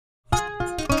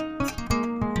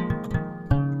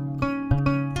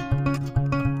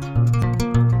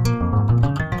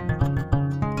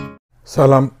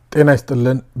ሰላም ጤና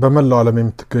ይስጥልን በመላው ዓለም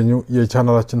የምትገኙ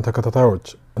የቻናላችን ተከታታዮች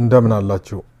እንደምን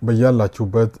አላችሁ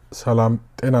በእያላችሁበት ሰላም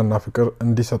ጤናና ፍቅር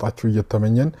እንዲሰጣችሁ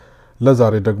እየተመኘን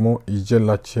ለዛሬ ደግሞ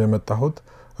ይዤላችሁ የመጣሁት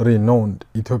renowned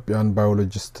Ethiopian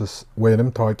biologists ወይንም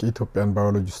ታዋቂ ኢትዮጵያን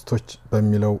ባዮሎጂስቶች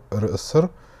በሚለው ርዕስ ስር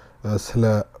ስለ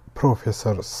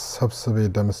ፕሮፌሰር ሰብስቤ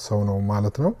ደምሰው ነው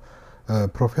ማለት ነው።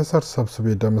 ፕሮፌሰር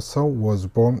ሰብስቤ ደምሰው was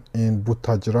born in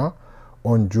Butajira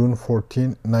on June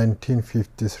 14,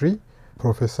 1953.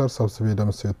 ፕሮፌሰር ሰብስቤ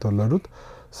ደምሰው የተወለዱት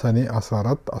ሰኔ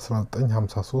 14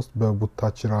 1953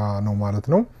 በቡታጅራ ነው ማለት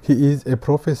ነው። He is a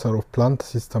professor of plant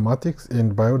systematics and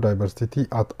biodiversity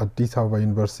at Addis Ababa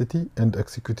University and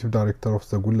executive director of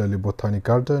the Gullali Botanic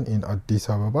Garden in Addis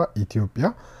Ababa,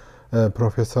 Ethiopia.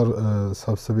 ፕሮፌሰር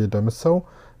ሰብስቤ ደምሰው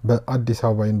በአዲስ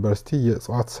አበባ ዩኒቨርሲቲ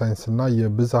የእጽዋት ሳይንስና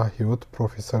የብዛ ህይወት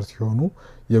ፕሮፌሰር ሲሆኑ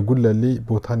የጉለሌ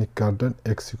ቦታኒክ ጋርደን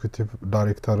ኤክዚኪዩቲቭ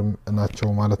ዳይሬክተር ናቸው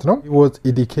ማለት ነው። He was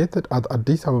educated at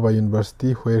Addis Ababa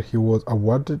University where he was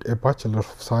awarded a Bachelor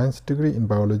of Science degree in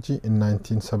biology in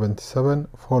 1977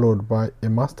 followed by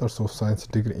a Master's of Science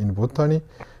degree in botany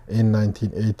in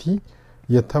 1980.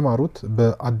 የተማሩት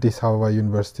በአዲስ አበባ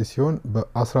ዩኒቨርሲቲ ሲሆን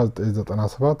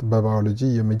በ1997 በባዮሎጂ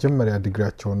የመጀመሪያ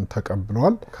ዲግሪያቸውን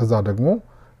ተቀብለዋል። ከዛ ደግሞ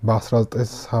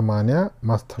በ1980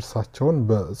 ማስተርሳቸውን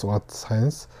በእጽዋት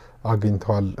ሳይንስ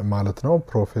አግኝተዋል ማለት ነው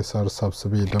ፕሮፌሰር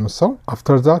ሰብስቤ ደምሰው።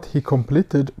 After that he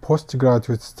completed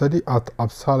postgraduate study at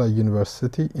Uppsala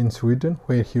University in Sweden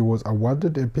where he was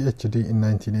awarded a PhD in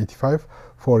 1985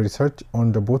 for research on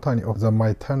the botany of the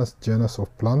Mytanus genus of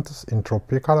plants in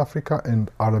tropical Africa and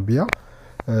Arabia.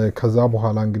 ከዛ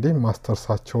በኋላ እንግዲህ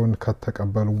ማስተርሳቸውን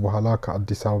ከተቀበሉ በኋላ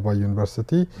ከአዲስ አበባ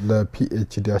ዩኒቨርሲቲ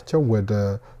ለፒኤችዲያቸው ወደ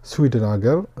ስዊድን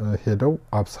ሀገር ሄደው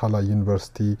አፕሳላ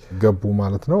ዩኒቨርሲቲ ገቡ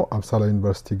ማለት ነው። አፕሳላ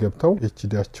ዩኒቨርሲቲ ገብተው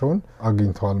ፒኤችዲያቸውን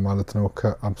አግኝተዋል ማለት ነው።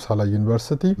 ከአፕሳላ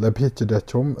ዩኒቨርሲቲ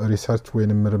ለፒኤችዲያቸውም ሪሰርች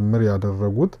ወይንም ምርምር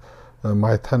ያደረጉት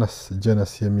ማይተነስ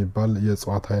ጀነስ የሚባል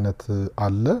የእጽዋት አይነት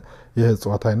አለ። ይህ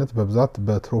የእጽዋት አይነት በብዛት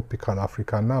በትሮፒካል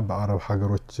አፍሪካና በአረብ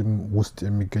ሀገሮችም ውስጥ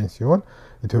የሚገኝ ሲሆን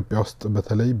ኢትዮጵያ ውስጥ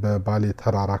በተለይ በባሌ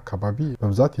ተራራ አካባቢ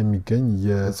በብዛት የሚገኝ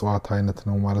የእጽዋት አይነት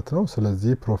ነው ማለት ነው።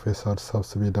 ስለዚህ ፕሮፌሰር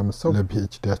ሰብስቤ ደምሰው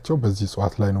ለፒኤችዲያቸው በዚህ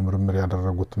እጽዋት ላይ ነው ምርምር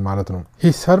ያደረጉት ማለት ነው።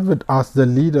 He served as the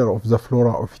leader of the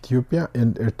flora of Ethiopia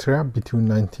and Eritrea between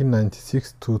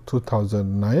 1996 to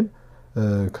 2009.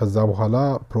 ከዛ በኋላ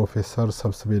ፕሮፌሰር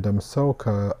ሰብስቤ ደምሰው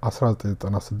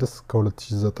ከ1996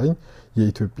 ከ2009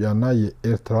 የኢትዮጵያና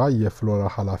የኤርትራ የፍሎራ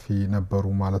ኃላፊ ነበሩ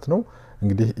ማለት ነው።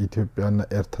 እንግዲህ ኢትዮጵያና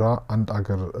ኤርትራ አንድ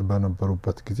አገር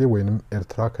በነበሩበት ጊዜ ወይንም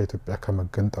ኤርትራ ከኢትዮጵያ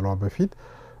ከመገንጠሏ በፊት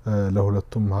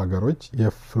ለሁለቱም ሀገሮች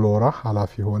የፍሎራ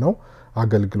ኃላፊ ሆነው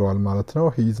አገልግለዋል ማለት ነው።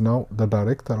 He is now the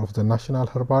director of the National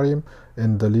Herbarium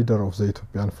and the leader of the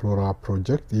Ethiopian Flora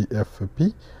Project EFP.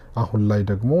 አሁን ላይ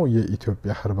ደግሞ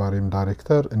የኢትዮጵያ ኸርባሪየም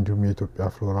ዳይሬክተር እንዲሁም የኢትዮጵያ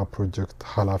ፍሎራ ፕሮጀክት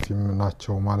ኃላፊም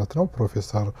ናቸው ማለት ነው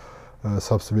ፕሮፌሰር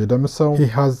ሰብስቤ ደምሰው። He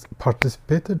has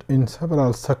participated in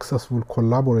several successful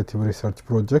collaborative research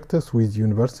projects with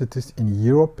universities in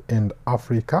Europe and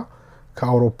Africa.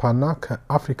 ከአውሮፓና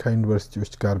ከአፍሪካ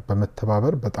ዩኒቨርሲቲዎች ጋር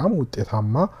በመተባበር በጣም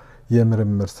ውጤታማ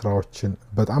የምርምር ስራዎችን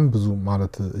በጣም ብዙ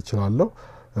ማለት እችላለሁ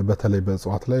በተለይ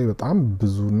በእጽዋት ላይ በጣም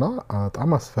ብዙና በጣም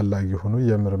አስፈላጊ ሆኑ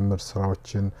የምርምር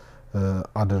ስራዎችን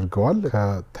አድርገዋል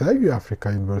ከተለያዩ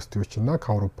የአፍሪካ ዩኒቨርሲቲዎችና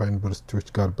ከአውሮፓ ዩኒቨርሲቲዎች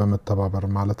ጋር በመተባበር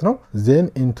ማለት ነው። Then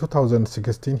in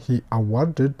 2016 he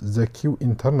awarded the Kew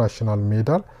International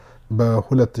Medal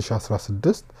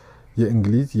በ2016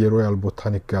 የእንግሊዝ የሮያል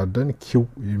ቦታኒክ ጋርደን ኪው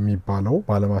የሚባለው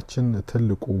ዓለማችን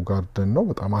ትልቁ ጋርደን ነው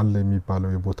በጣም አለ የሚባለው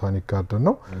የቦታኒክ ጋርደን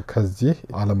ነው። ከዚህ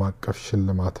ዓለም አቀፍ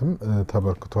ሽልማትም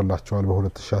ተበርክቶላቸዋል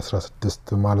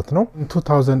በ2016 ማለት ነው። In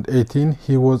 2018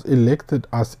 he was elected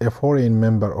as a foreign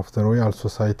member of the Royal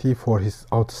Society for his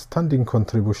outstanding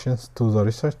contributions to the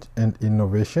research and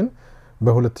innovation.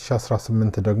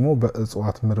 በ2018 ደግሞ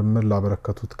በእጽዋት ምርምር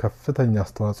ላበረከቱት ከፍተኛ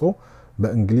አስተዋጽኦ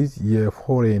በእንግሊዝ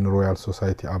የፎሬን ሮያል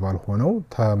ሶሳይቲ አባል ሆነው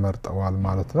ተመርጠዋል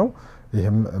ማለት ነው።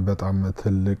 ይህም በጣም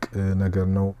ትልቅ ነገር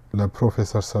ነው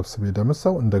ለፕሮፌሰር ሰብስቤ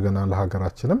ደምሰው እንደገና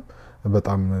ለሀገራችንም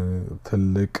በጣም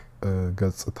ትልቅ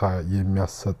ገጽታ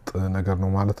የሚያሰጥ ነገር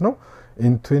ነው ማለት ነው።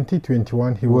 In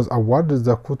 2021 he was awarded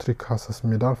the Kutrikasas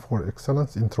Medal for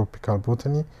Excellence in Tropical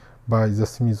Botany by the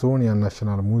Smithsonian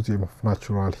National Museum of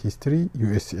Natural History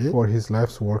USA for his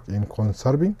life's work in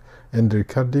conserving and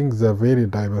recording the very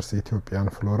diverse Ethiopian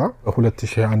flora.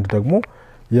 በ2001 ደግሞ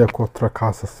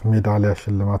የኮትረካሰስ ሜዳሊያ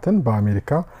ሽልማትን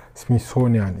በአሜሪካ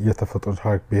ስሚሶኒያን የተፈጥሮ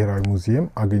ታሪክ ብሔራዊ ሙዚየም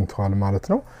አግኝተዋል ማለት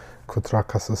ነው።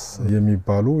 ኩትራካስስ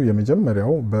የሚባሉ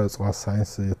የመጀመሪያው በእጽዋት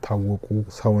ሳይንስ የታወቁ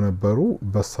ሰው ነበሩ።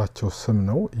 በሳቸው ስም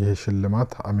ነው ይሄ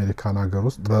ሽልማት አሜሪካን ሀገር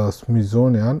ውስጥ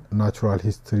በስሚዞኒያን ናቹራል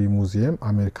ሂስትሪ ሙዚየም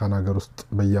አሜሪካን ሀገር ውስጥ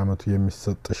በየአመቱ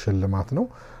የሚሰጥ ሽልማት ነው።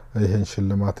 ይሄን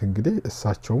ሽልማት እንግዲህ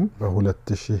እሳቸውም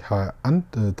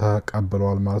በ2021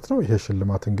 ተቀብለዋል ማለት ነው። ይሄ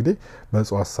ሽልማት እንግዲህ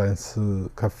በእጽዋት ሳይንስ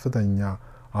ከፍተኛ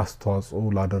አስተዋጽኦ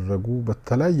ላደረጉ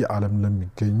በተለያየ ዓለም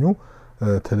ለሚገኙ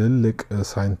ትልልቅ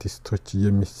ሳይንቲስቶች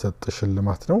የሚሰጥ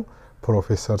ሽልማት ነው።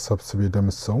 ፕሮፌሰር ሰብስቤ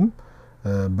ደምሰውም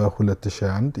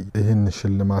በ2021 ይህን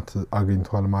ሽልማት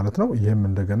አግኝተዋል ማለት ነው። ይህም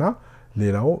እንደገና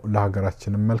ሌላው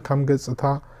ለሀገራችን መልካም ገጽታ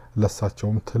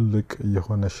ለሳቸውም ትልቅ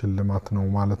የሆነ ሽልማት ነው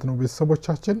ማለት ነው።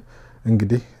 ቤተሰቦቻችን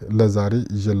እንግዲህ ለዛሬ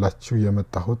ይዤላችሁ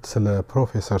የመጣሁት ስለ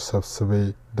ፕሮፌሰር ሰብስቤ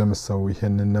ደምሰው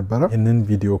ይሄንን ነበር። ይሄንን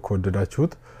ቪዲዮ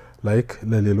ከወደዳችሁት ላይክ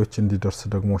ለሌሎች እንዲደርስ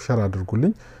ደግሞ ሼር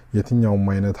አድርጉልኝ። የትኛውም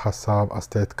አይነት ሐሳብ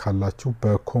አስተያየት ካላችሁ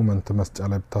በኮሜንት መስጫ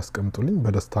ላይ ብታስቀምጡልኝ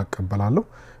በደስታ አቀበላለሁ።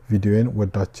 ቪዲዮን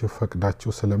ወዳችሁ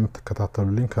ፈቅዳችሁ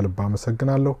ስለምትከታተሉልኝ ከልብ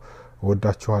አመሰግናለሁ።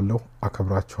 ወዳችኋለሁ፣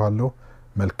 አከብራችኋለሁ።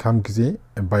 መልካም ጊዜ።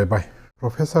 ባይ ባይ።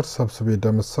 Professor Sebsebe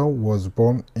Demissew was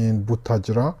born in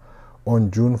Butajra on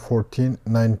June 14,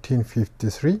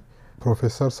 1953.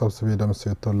 Professor Sebsebe Demissew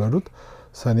የተወለዱት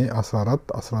ሰኔ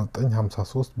 14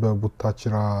 1953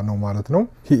 በቡታጅራ ነው ማለት ነው።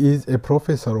 He is a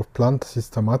professor of plant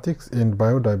systematics and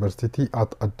biodiversity at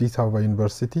Addis Ababa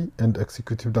University and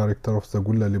executive director of the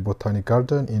Gullali Botanic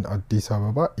Garden in Addis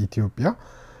Ababa, Ethiopia.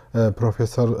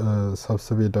 Professor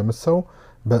Sebsebe Demissew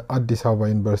በአዲስ አበባ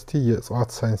ዩኒቨርሲቲ የእጽዋት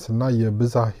ሳይንስና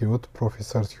የብዛ ህይወት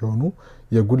ፕሮፌሰር ሲሆኑ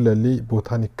የጉለሌ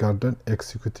ቦታኒክ ጋርደን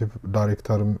ኤክዚኪዩቲቭ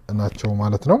ዳይሬክተር ናቸው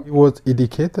ማለት ነው። He was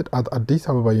educated at Addis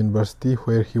Ababa University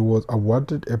where he was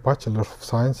awarded a Bachelor of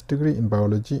Science degree in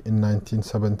Biology in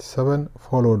 1977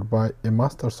 followed by a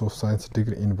Master's of Science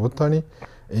degree in Botany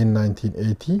in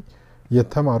 1980.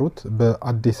 የተማሩት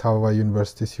በአዲስ አበባ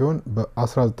ዩኒቨርሲቲ ሲሆን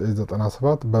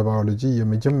በ1997 በባዮሎጂ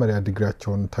የመጀመሪያ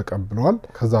ዲግሪያቸውን ተቀብለዋል።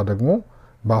 ከዛ ደግሞ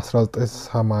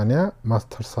በ1980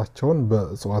 ማስተርሳቸውን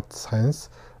በእጽዋት ሳይንስ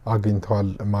አግኝተዋል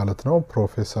ማለት ነው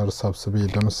ፕሮፌሰር ሰብስቤ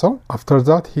ደምሰው። After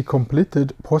that he completed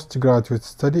postgraduate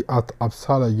study at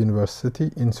Uppsala University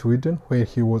in Sweden where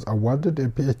he was awarded a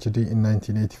PhD in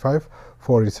 1985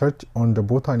 for research on the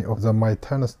botany of the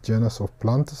Mytanus genus of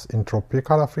plants in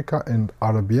tropical Africa and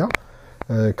Arabia.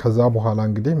 ከዛ በኋላ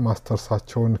እንግዲህ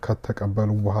ማስተርሳቸውን ከተቀበሉ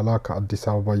በኋላ ከአዲስ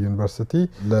አበባ ዩኒቨርሲቲ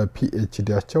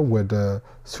ለፒኤችዲያቸው ወደ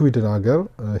ስዊድን ሀገር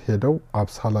ሄደው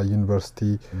አፕሳላ ዩኒቨርሲቲ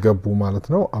ገቡ ማለት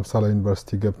ነው። አፕሳላ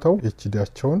ዩኒቨርሲቲ ገብተው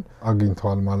ፒኤችዲያቸውን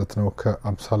አግኝተዋል ማለት ነው።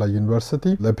 ከአፕሳላ ዩኒቨርሲቲ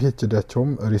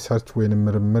ለፒኤችዲያቸውም ሪሰርች ወይንም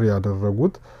ምርምር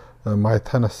ያደረጉት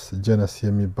ማይተነስ ጀነስ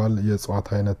የሚባል የእጽዋት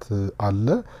አይነት አለ።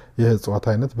 ይህ የእጽዋት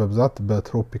አይነት በብዛት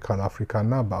በትሮፒካል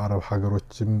አፍሪካና በአረብ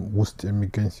ሀገሮችም ውስጥ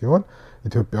የሚገኝ ሲሆን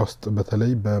ኢትዮጵያ ውስጥ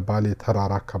በተለይ በባሌ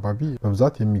ተራራ አካባቢ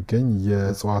በብዛት የሚገኝ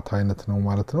የእጽዋት አይነት ነው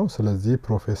ማለት ነው። ስለዚህ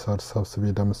ፕሮፌሰር ሰብስቤ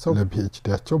ደምሰው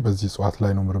ለፒኤችዲያቸው በዚህ እጽዋት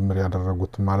ላይ ነው ምርምር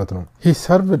ያደረጉት ማለት ነው። He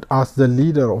served as the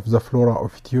leader of the flora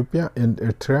of Ethiopia and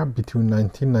Eritrea between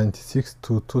 1996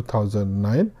 to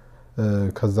 2009.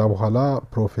 ከዛ በኋላ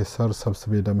ፕሮፌሰር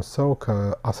ሰብስቤ ደምሰው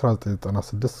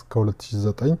ከ1996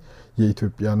 ከ2009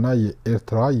 የኢትዮጵያና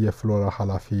የኤርትራ የፍሎራ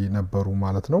ኃላፊ ነበሩ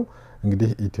ማለት ነው።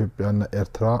 እንግዲህ ኢትዮጵያና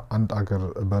ኤርትራ አንድ አገር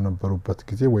በነበሩበት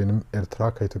ጊዜ ወይንም ኤርትራ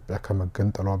ከኢትዮጵያ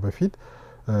ከመገንጠሏ በፊት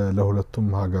ለሁለቱም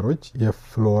ሀገሮች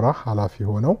የፍሎራ ኃላፊ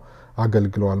ሆነው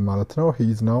አገልግለዋል ማለት ነው። He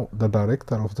is now the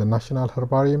director of the National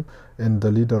Herbarium and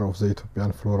the leader of the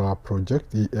Ethiopian Flora Project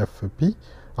EFP.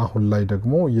 አሁን ላይ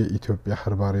ደግሞ የኢትዮጵያ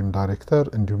ኸርባሪየም ዳይሬክተር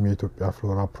እንዲሁም የኢትዮጵያ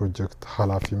ፍሎራ ፕሮጀክት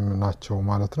ኃላፊም ናቸው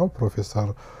ማለት ነው ፕሮፌሰር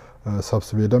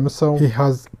ሰብስቤ ደምሰው። He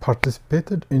has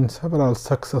participated in several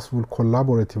successful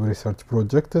collaborative research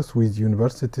projects with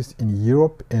universities in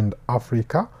Europe and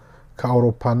Africa.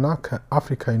 ከአውሮፓና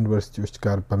ከአፍሪካ ዩኒቨርሲቲዎች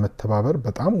ጋር በመተባበር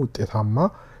በጣም ውጤታማ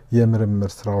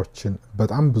የምርምር ስራዎችን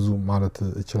በጣም ብዙ ማለት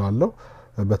እችላለሁ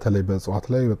በተለይ በእጽዋት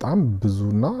ላይ በጣም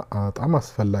ብዙና በጣም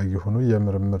አስፈላጊ የሆኑ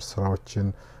የምርምር ስራዎችን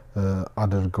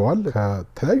አድርገዋል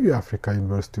ከተለያዩ የአፍሪካ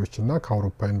ዩኒቨርሲቲዎችና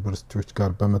ከአውሮፓ ዩኒቨርሲቲዎች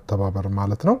ጋር በመተባበር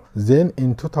ማለት ነው። Then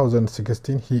in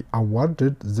 2016 he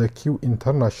awarded the Kew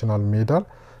International Medal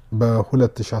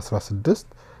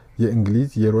በ2016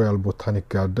 የእንግሊዝ የሮያል ቦታኒክ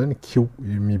ጋርደን ኪው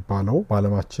የሚባለው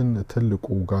ባለማችን ትልቁ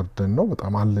ጋርደን ነው።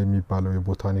 በጣም አለ የሚባለው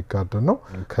የቦታኒክ ጋርደን ነው።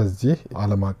 ከዚህ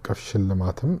ዓለም አቀፍ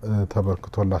ሽልማትም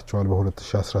ተበርክቶላቸዋል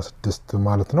በ2016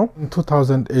 ማለት ነው። In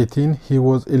 2018 he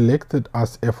was elected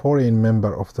as a foreign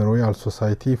member of the Royal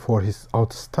Society for his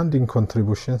outstanding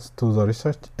contributions to the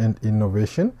research and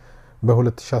innovation.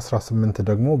 በ2018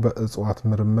 ደግሞ በእጽዋት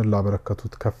ምርምር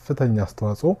ላበረከቱት ከፍተኛ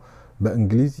አስተዋጽኦ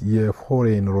በእንግሊዝ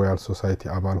የፎሬን ሮያል ሶሳይቲ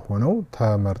አባል ሆነው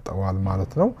ተመርጠዋል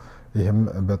ማለት ነው። ይህም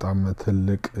በጣም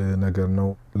ትልቅ ነገር ነው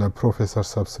ለፕሮፌሰር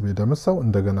ሰብስቤ ደምሰው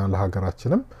እንደገና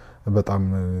ለሀገራችንም በጣም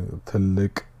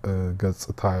ትልቅ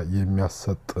ገጽታ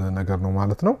የሚያሰጥ ነገር ነው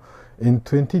ማለት ነው In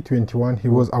 2021 he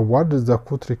was awarded the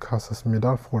Kutrikasas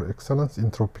Medal for Excellence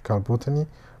in Tropical Botany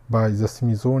by the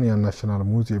Smithsonian National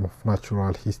Museum of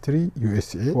Natural History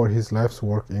USA for his life's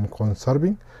work in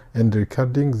conserving and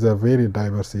recording the very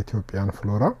diverse Ethiopian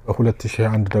flora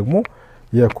 2001 ደግሞ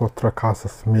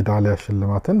የኮትረካሰስ ሜዳሊያ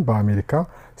ሽልማትን በአሜሪካ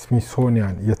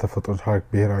ስሚሶኒያን የተፈጥሮ ታሪክ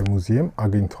ብሔራዊ ሙዚየም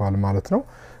አግኝተዋል ማለት ነው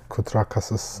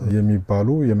ኮትረካሰስ የሚባሉ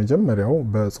የመጀመሪያው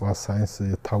በእጽዋት ሳይንስ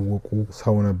የታወቁ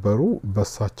ሰው ነበሩ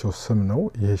በሳቸው ስም ነው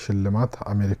ይሄ ሽልማት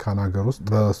አሜሪካን ሀገር ውስጥ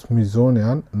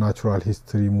በስሚሶኒያን ናቹራል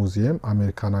ሂስትሪ ሙዚየም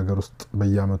አሜሪካን ሀገር ውስጥ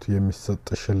በየአመቱ የሚሰጥ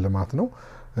ሽልማት ነው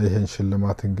ይሄን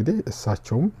ሽልማት እንግዲህ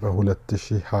እሳቸውም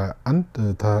በ2021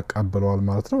 ተቀበለዋል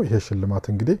ማለት ነው ይሄ ሽልማት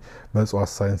እንግዲህ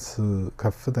በእጽዋት ሳይንስ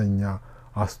ከፍተኛ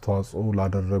አስተዋጽኦ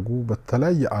ላደረጉ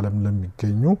በተለያየ ዓለም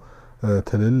ለሚገኙ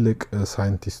ትልልቅ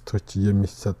ሳይንቲስቶች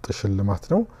የሚሰጥ ሽልማት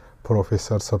ነው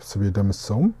ፕሮፌሰር ሰብስቤ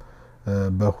ደምሰውም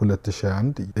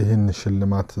በ2021 ይሄን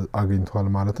ሽልማት አግኝተዋል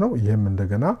ማለት ነው ይሄም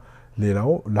እንደገና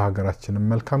ሌላው ለሀገራችን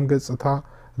መልካም ገጽታ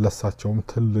ለሳቸውም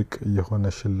ትልቅ የሆነ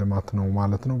ሽልማት ነው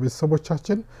ማለት ነው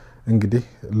ቤተሰቦቻችን እንግዲህ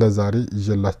ለዛሬ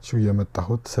ይዤላችሁ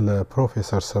የመጣሁት ስለ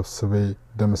ፕሮፌሰር ሰብስቤ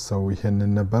ደምሰው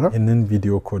ይሄንን ነበር ይሄንን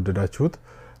ቪዲዮ ከወደዳችሁት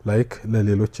ላይክ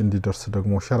ለሌሎች እንዲደርስ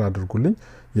ደግሞ ሼር አድርጉልኝ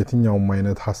የትኛውም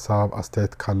አይነት ሐሳብ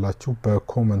አስተያየት ካላችሁ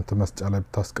በኮሜንት መስጫ ላይ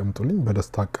ብታስቀምጡልኝ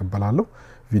በደስታ አቀበላለሁ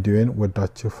ቪዲዮን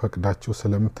ወዳችሁ ፈቅዳችሁ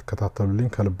ስለምትከታተሉልኝ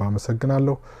ከልብ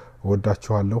አመሰግናለሁ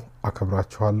ወዳችኋለሁ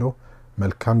አከብራችኋለሁ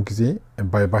መልካም ጊዜ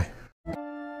ባይ ባይ